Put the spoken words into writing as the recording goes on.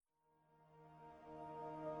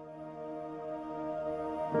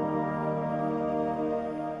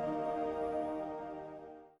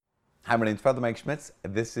Hi, my name is Father Mike Schmitz.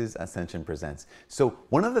 This is Ascension Presents. So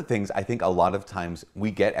one of the things I think a lot of times we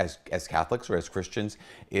get as Catholics or as Christians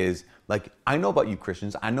is like, I know about you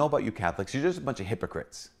Christians, I know about you Catholics, you're just a bunch of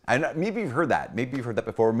hypocrites. And maybe you've heard that. Maybe you've heard that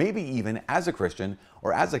before. Maybe even as a Christian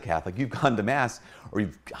or as a Catholic, you've gone to Mass or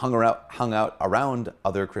you've hung out around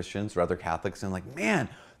other Christians or other Catholics and like, man,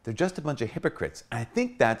 they're just a bunch of hypocrites. And I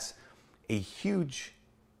think that's a huge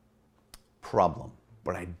problem,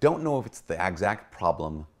 but I don't know if it's the exact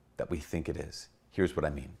problem that we think it is. Here's what I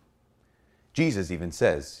mean. Jesus even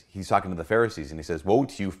says, he's talking to the Pharisees and he says, "Woe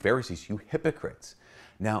to you Pharisees, you hypocrites."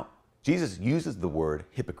 Now, Jesus uses the word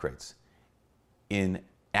hypocrites in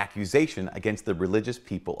accusation against the religious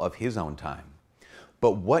people of his own time.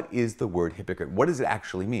 But what is the word hypocrite? What does it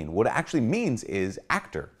actually mean? What it actually means is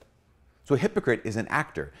actor. So a hypocrite is an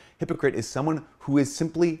actor. Hypocrite is someone who is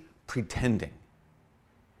simply pretending.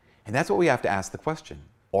 And that's what we have to ask the question.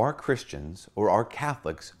 Are Christians or are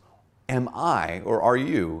Catholics, am I or are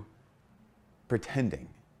you pretending?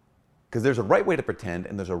 Because there's a right way to pretend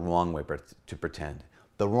and there's a wrong way to pretend.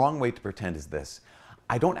 The wrong way to pretend is this.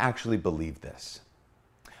 I don't actually believe this.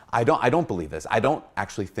 I don't believe this. I don't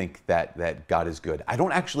actually think that God is good. I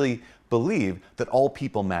don't actually believe that all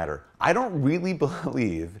people matter. I don't really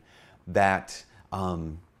believe that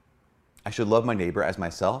I should love my neighbor as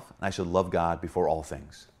myself and I should love God before all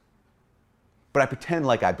things. But I pretend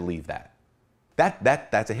like I believe that.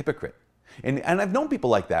 That's a hypocrite. And I've known people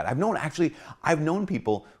like that. I've known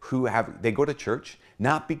people who they go to church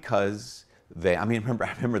not because I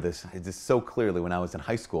remember this just so clearly when I was in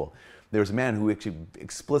high school. There was a man who actually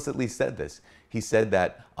explicitly said this. He said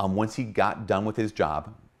that once he got done with his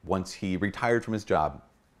job, once he retired from his job,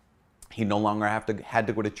 he no longer had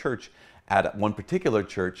to go to church at one particular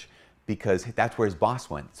church because that's where his boss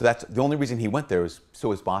went. So that's the only reason he went there was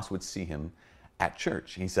so his boss would see him at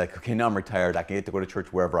church. He's like, okay, now I'm retired. I can get to go to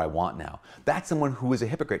church wherever I want now. That's someone who is a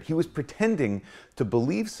hypocrite. He was pretending to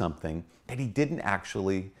believe something that he didn't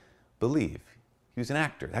actually believe. He was an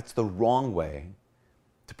actor. That's the wrong way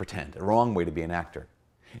to pretend, the wrong way to be an actor.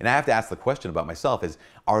 And I have to ask the question about myself is,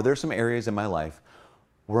 are there some areas in my life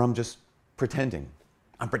where I'm just pretending?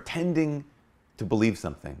 I'm pretending to believe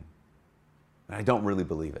something, and I don't really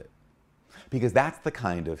believe it. Because that's the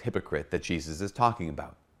kind of hypocrite that Jesus is talking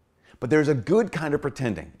about. But there's a good kind of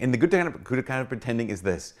pretending. And the good kind of pretending is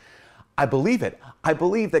this. I believe it. I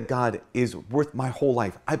believe that God is worth my whole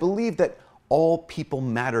life. I believe that all people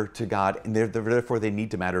matter to God and therefore they need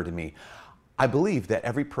to matter to me. I believe that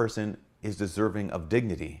every person is deserving of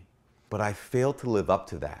dignity, but I fail to live up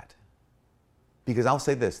to that. Because I'll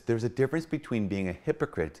say this, there's a difference between being a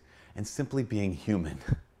hypocrite and simply being human.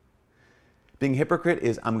 Being a hypocrite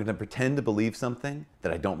is I'm going to pretend to believe something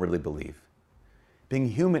that I don't really believe. Being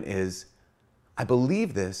human is, I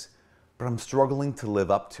believe this, but I'm struggling to live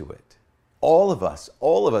up to it. All of us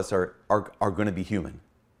are going to be human.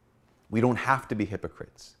 We don't have to be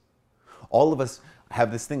hypocrites. All of us have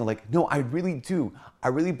this thing like, no, I really do. I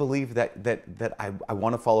really believe that I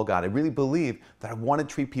want to follow God. I really believe that I want to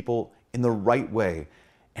treat people in the right way.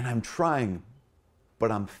 And I'm trying,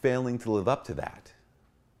 but I'm failing to live up to that.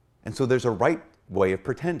 And so there's a right way of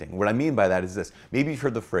pretending. What I mean by that is this. Maybe you've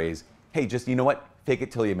heard the phrase, hey, just, you know what? Fake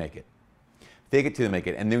it till you make it. Fake it till you make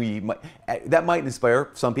it. And then that might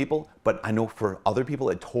inspire some people, but I know for other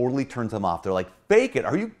people, it totally turns them off. They're like, fake it?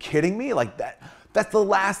 Are you kidding me? Like that's the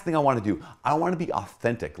last thing I want to do. I want to be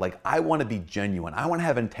authentic. Like I want to be genuine. I want to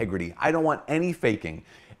have integrity. I don't want any faking.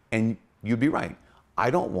 And you'd be right.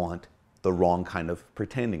 I don't want the wrong kind of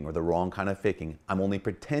pretending or the wrong kind of faking. I'm only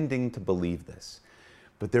pretending to believe this.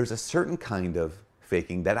 But there's a certain kind of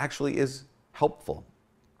faking that actually is helpful.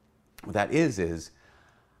 What that is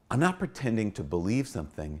I'm not pretending to believe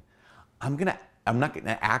something. I'm not going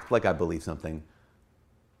to act like I believe something.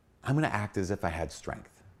 I'm going to act as if I had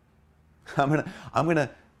strength. I'm going to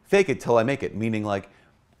fake it till I make it, meaning like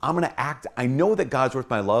I'm going to act, I know that God's worth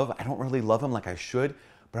my love. I don't really love him like I should,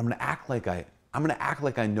 but I'm going to act like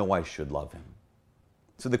I know I should love him.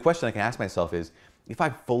 So the question I can ask myself is, if I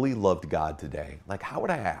fully loved God today, like how would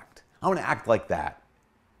I act? I want to act like that.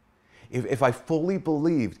 If I fully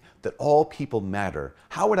believed that all people matter,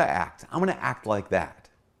 how would I act? I'm going to act like that.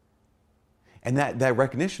 And that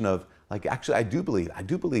recognition of, like, actually, I do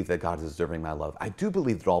believe that God is deserving my love. I do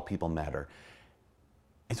believe that all people matter.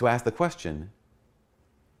 And so I ask the question,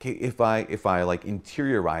 okay, if I like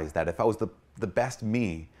interiorize that, if I was the best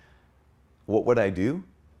me, what would I do?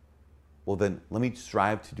 Well, then let me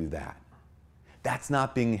strive to do that. That's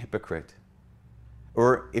not being a hypocrite.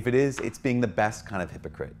 Or if it is, it's being the best kind of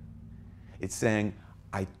hypocrite. It's saying,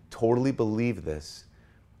 I totally believe this,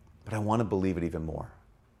 but I want to believe it even more.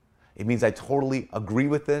 It means I totally agree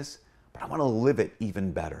with this, but I want to live it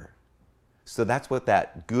even better. So that's what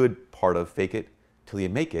that good part of fake it till you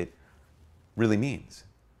make it really means.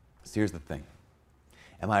 So here's the thing.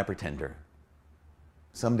 Am I a pretender?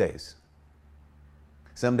 Some days.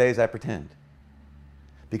 Some days I pretend.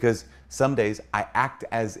 Because some days I act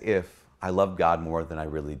as if I love God more than I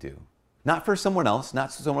really do. Not for someone else,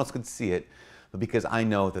 not so someone else could see it, but because I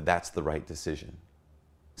know that that's the right decision.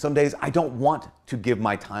 Some days I don't want to give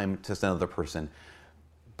my time to another person,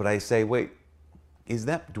 but I say, wait,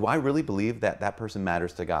 do I really believe that that person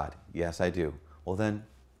matters to God? Yes, I do. Well, then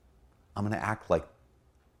I'm going to act like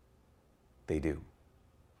they do,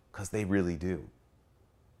 because they really do.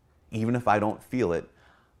 Even if I don't feel it,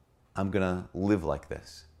 I'm going to live like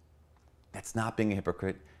this. That's not being a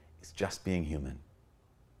hypocrite. It's just being human.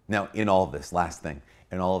 Now, in all of this, last thing,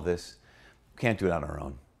 in all of this, we can't do it on our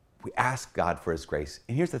own. We ask God for His grace.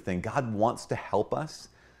 And here's the thing. God wants to help us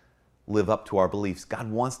live up to our beliefs. God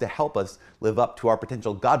wants to help us live up to our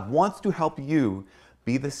potential. God wants to help you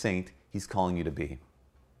be the saint He's calling you to be.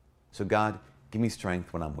 So God, give me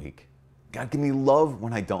strength when I'm weak. God, give me love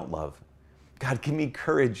when I don't love. God, give me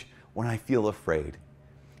courage when I feel afraid.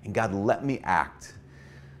 And God, let me act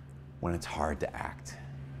when it's hard to act.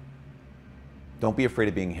 Don't be afraid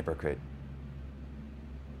of being a hypocrite.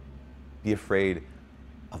 Be afraid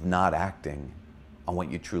of not acting on what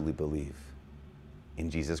you truly believe in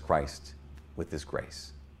Jesus Christ with His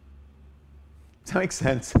grace. Does that make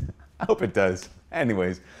sense? I hope it does.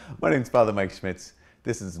 Anyways, my name's Father Mike Schmitz.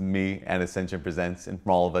 This is me and Ascension Presents, and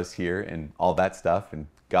from all of us here and all that stuff, and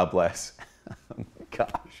God bless.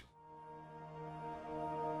 Gosh.